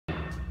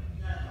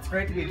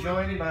great to be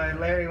joined by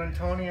Larry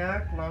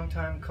Wintoneak,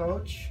 longtime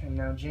coach and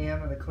now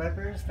GM of the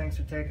Klippers. Thanks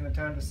for taking the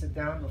time to sit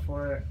down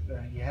before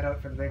you head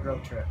out for the big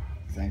road trip.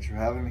 Thanks for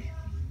having me.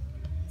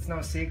 It's no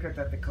secret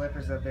that the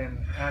Klippers have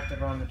been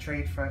active on the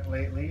trade front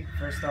lately.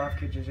 First off,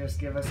 could you just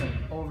give us an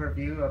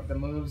overview of the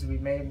moves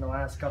we've made in the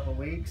last couple of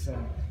weeks, and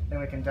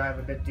then we can dive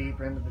a bit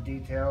deeper into the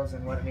details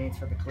and what it means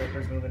for the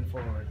Klippers moving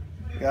forward.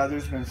 Yeah,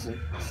 there's been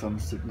some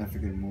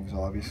significant moves,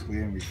 obviously,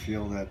 and we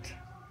feel that,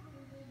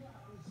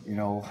 you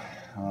know,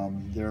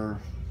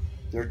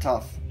 they're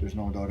tough. There's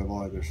no doubt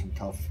about it. There's some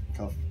tough,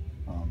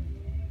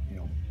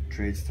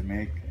 trades to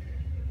make.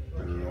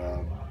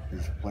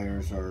 These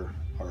players are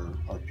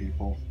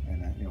people,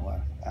 and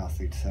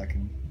athletes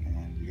second,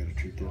 and you got to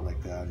treat it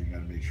like that. You got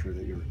to make sure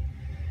that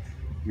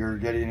you're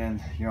getting in.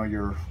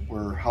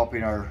 We're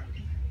helping our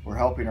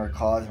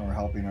cause, and we're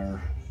helping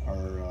our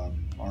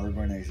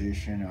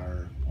organization,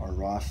 our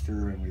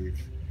roster, and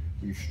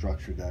we've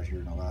structured that here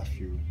in the last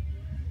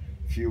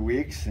few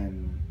weeks,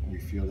 and we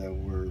feel that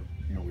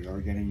we are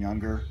getting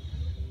younger,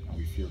 and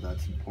we feel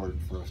that's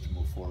important for us to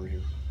move forward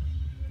here.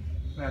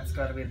 That's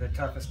got to be the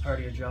toughest part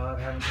of your job,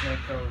 having to make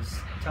those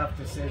tough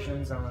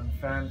decisions on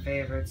fan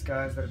favorites,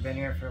 guys that have been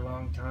here for a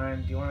long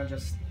time. Do you want to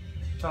just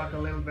talk a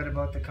little bit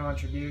about the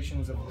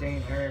contributions of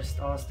Dane Hurst,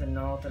 Austin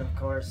Nault, and of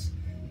course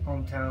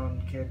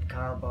hometown kid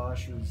Kyle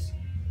Bosch, who's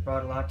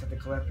brought a lot to the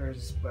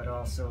Klippers, but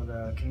also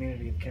the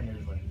community of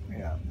Kindersley?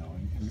 Yeah,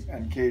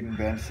 and Caden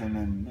Benson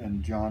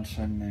and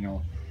Johnson,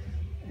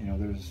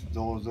 there's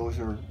those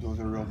are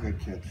real good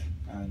kids,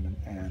 and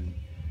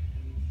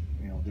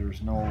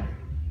there's no.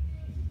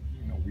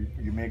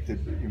 You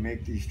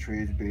make these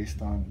trades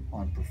based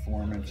on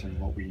performance and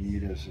what we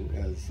need as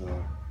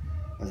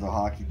a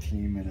hockey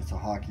team, and it's a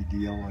hockey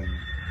deal,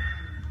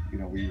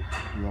 and we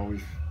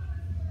always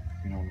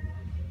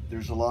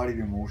there's a lot of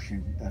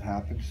emotion that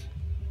happens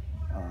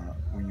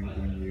when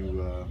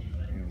you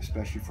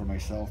especially for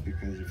myself,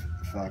 because of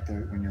the fact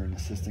that when you're an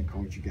assistant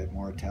coach you get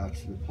more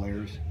attached to the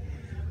players.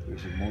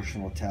 There's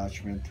emotional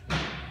attachment,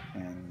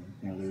 and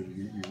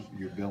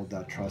you build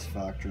that trust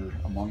factor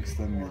amongst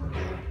them, and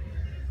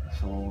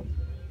so,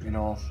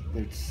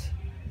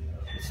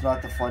 it's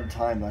not the fun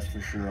time, that's for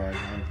sure.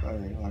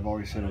 I've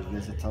always said it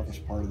is the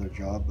toughest part of their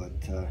job,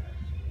 but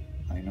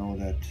I know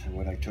that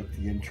when I took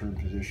the interim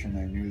position,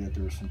 I knew that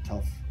there were some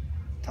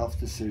tough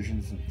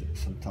decisions and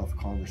some tough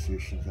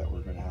conversations that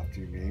were going to have to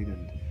be made,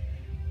 and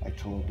I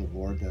told the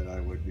board that I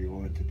would be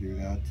willing to do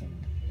that.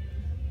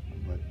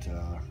 But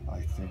I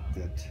think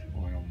that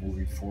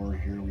moving forward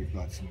here, we've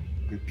got some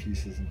good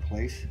pieces in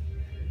place,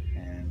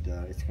 and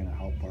it's going to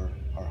help our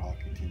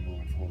hockey team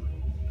moving forward.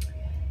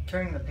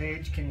 Turning the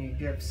page, can you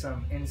give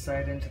some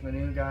insight into the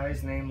new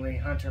guys, namely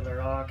Hunter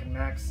Larocque and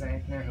Max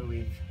Sankner, who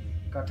we've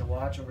got to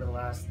watch over the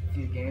last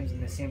few games,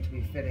 and they seem to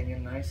be fitting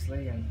in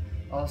nicely, and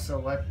also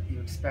what you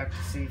expect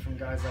to see from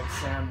guys like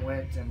Sam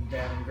Witt and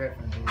Davin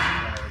Griffin, who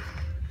retired?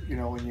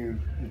 When you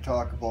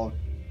talk about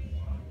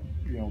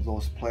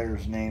those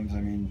players' names,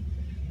 and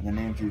the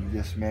names you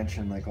just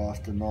mentioned, like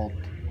Austin Nault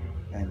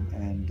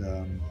and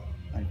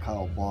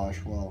Kyle Bosch,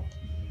 well,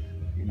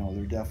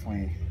 they're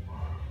definitely,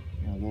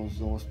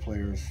 those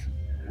players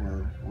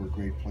were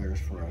great players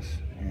for us,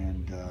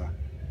 and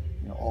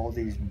all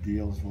these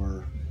deals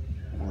were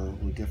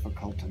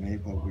difficult to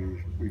make, but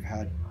we've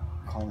had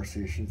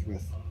conversations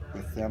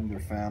with them, their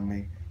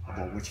family,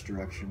 about which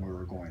direction we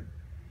were going.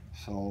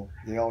 So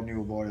they all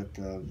knew about it.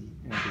 The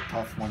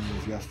tough one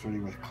was yesterday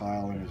with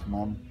Kyle and his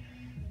mom,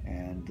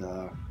 and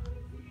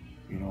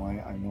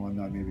I know I'm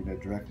not maybe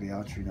directly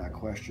answering that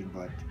question,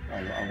 but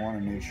I want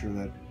to make sure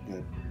that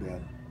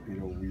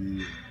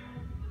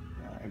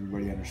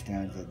everybody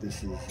understands that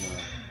this is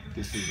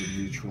a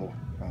mutual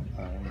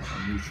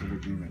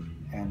agreement,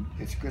 and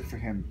it's good for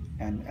him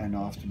and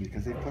Austin,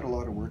 because they put a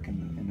lot of work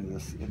into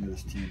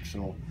this team.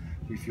 So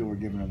we feel we're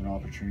giving them an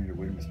opportunity to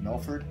win with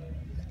Milford,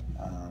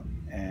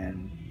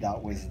 and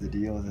that was the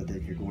deal, that they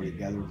could go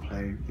together,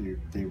 play.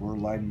 They were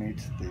line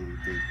mates. They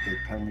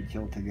penalty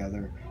killed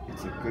together.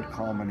 It's a good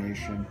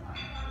combination,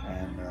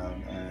 and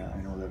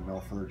I know that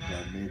Milford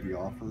made the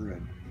offer,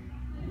 and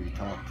we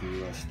talked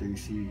to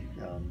Stacy,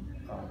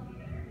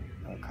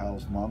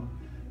 Kyle's mom,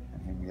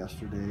 and him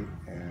yesterday,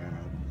 and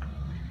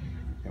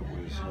it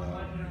was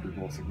we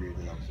both agreed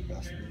that was the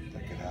best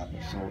that could happen.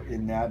 So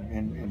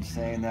in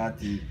saying that,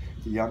 the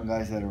young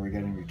guys that are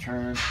getting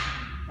returned,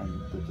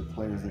 and the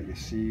players that you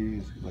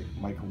see, like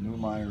Michael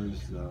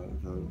Neumeyer's,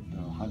 the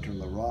Hunter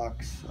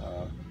Larocque's,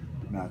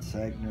 Matt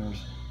Sagners,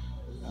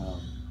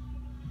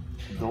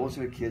 those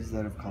are the kids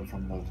that have come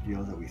from those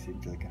deals that we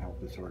think that can help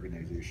this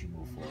organization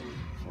move forward.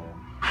 So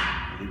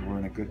I think we're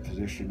in a good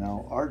position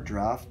now. Our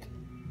draft,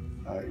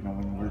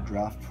 when we're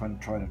trying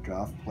to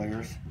draft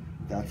players,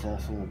 that's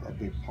also a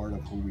big part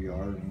of who we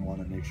are, and we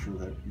want to make sure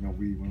that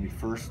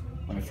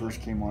when I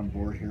first came on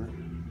board here,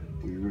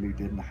 we really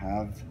didn't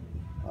have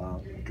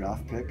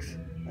draft picks,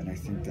 and I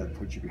think that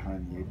puts you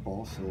behind the 8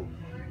 ball. So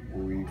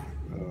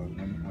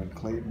when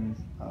Clayton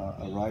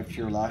arrived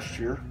here last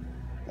year,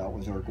 that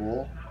was our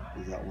goal,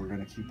 is that we're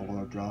going to keep all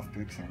our draft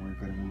picks and we're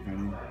going to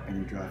move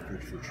any draft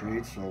picks for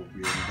trade. So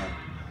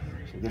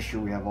so this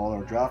year we have all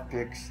our draft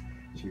picks.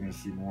 So you're going to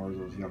see more of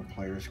those young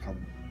players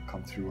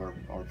come through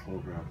our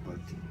program.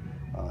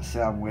 But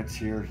Sam Witt's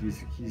here.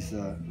 He's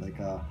like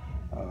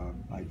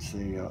I'd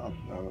say a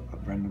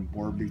Brendan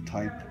Borby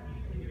type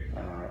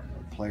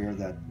player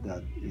that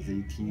is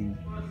 18,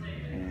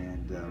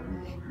 and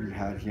we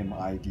had him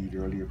ID'd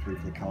earlier. Played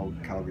for the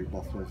Calgary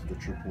Buffaloes of the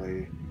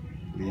AAA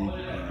league,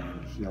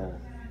 and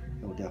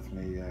he'll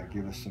definitely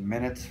give us some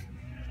minutes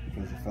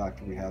because of the fact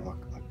that we have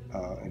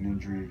an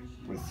injury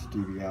with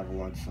Stevie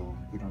Avalon, so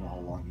we don't know how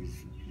long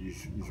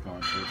he's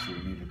gone for, so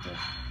we needed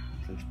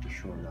to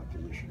shore that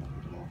position up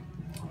as well.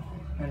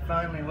 And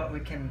finally, what we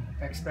can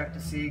expect to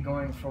see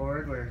going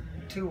forward. We're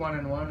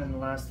 2-1-1 in the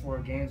last 4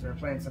 games. We're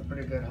playing some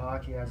pretty good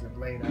hockey as of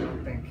late. I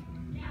don't think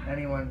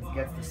anyone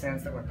gets the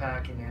sense that we're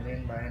packing it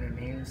in by any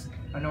means.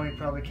 I know you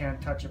probably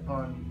can't touch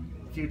upon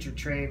future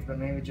trades, but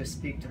maybe just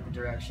speak to the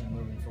direction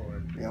moving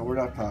forward. Yeah, we're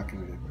not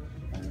packing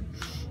it in.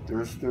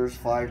 There's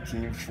 4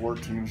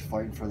 teams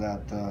fighting for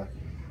that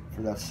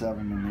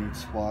 7 and 8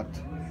 spot,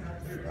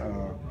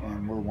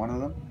 and we're one of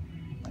them.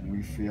 And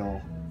we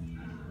feel,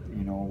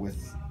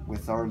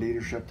 with our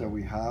leadership that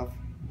we have,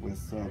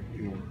 with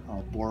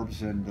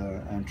Borbs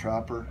and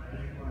Trapper,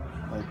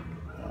 like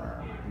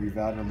we've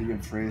added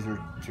Liam Fraser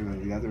to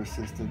the other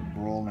assistant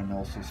role, and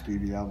also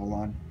Stevie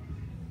Avalon.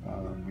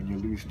 When you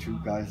lose 2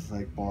 guys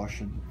like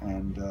Bosch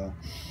and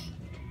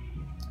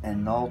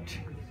Nault,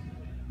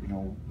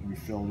 we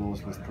fill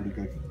those with pretty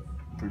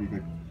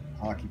good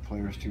hockey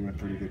players too, and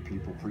pretty good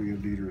people, pretty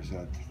good leaders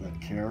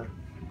that care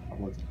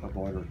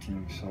about our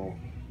team. So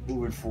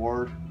moving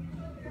forward,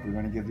 we're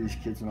going to give these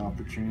kids an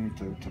opportunity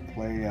to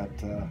play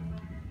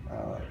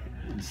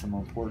in some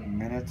important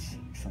minutes,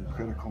 some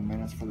critical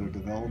minutes for their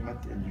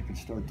development, and you can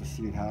start to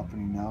see it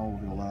happening now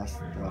over the last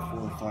 4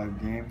 or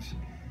 5 games.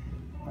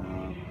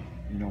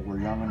 We're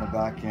young on the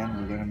back end.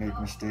 We're going to make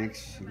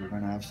mistakes. We're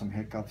going to have some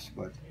hiccups,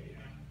 but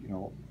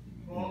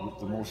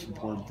the most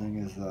important thing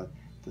is that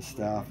the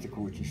staff, the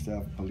coaching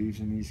staff, believes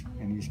in these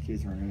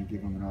kids, and we're going to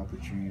give them an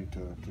opportunity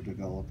to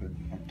develop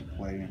and to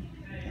play and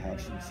to have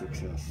some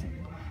success.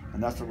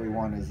 And that's what we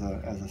want as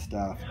a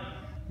staff.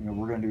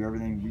 We're going to do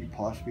everything we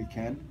possibly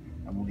can,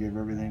 and we'll give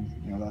everything.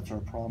 That's our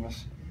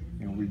promise.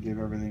 We give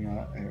everything.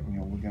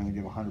 We're going to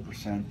give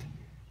 100%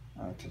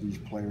 to these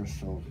players,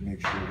 so to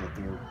make sure that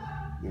they're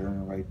going in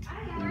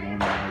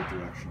the right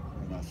direction.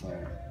 And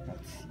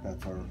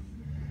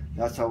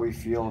that's how we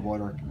feel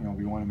about our.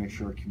 We want to make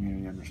sure our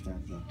community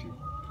understands that too.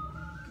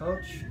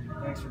 Coach,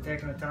 thanks for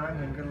taking the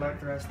time, and good luck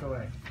the rest of the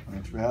way.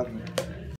 Thanks for having me.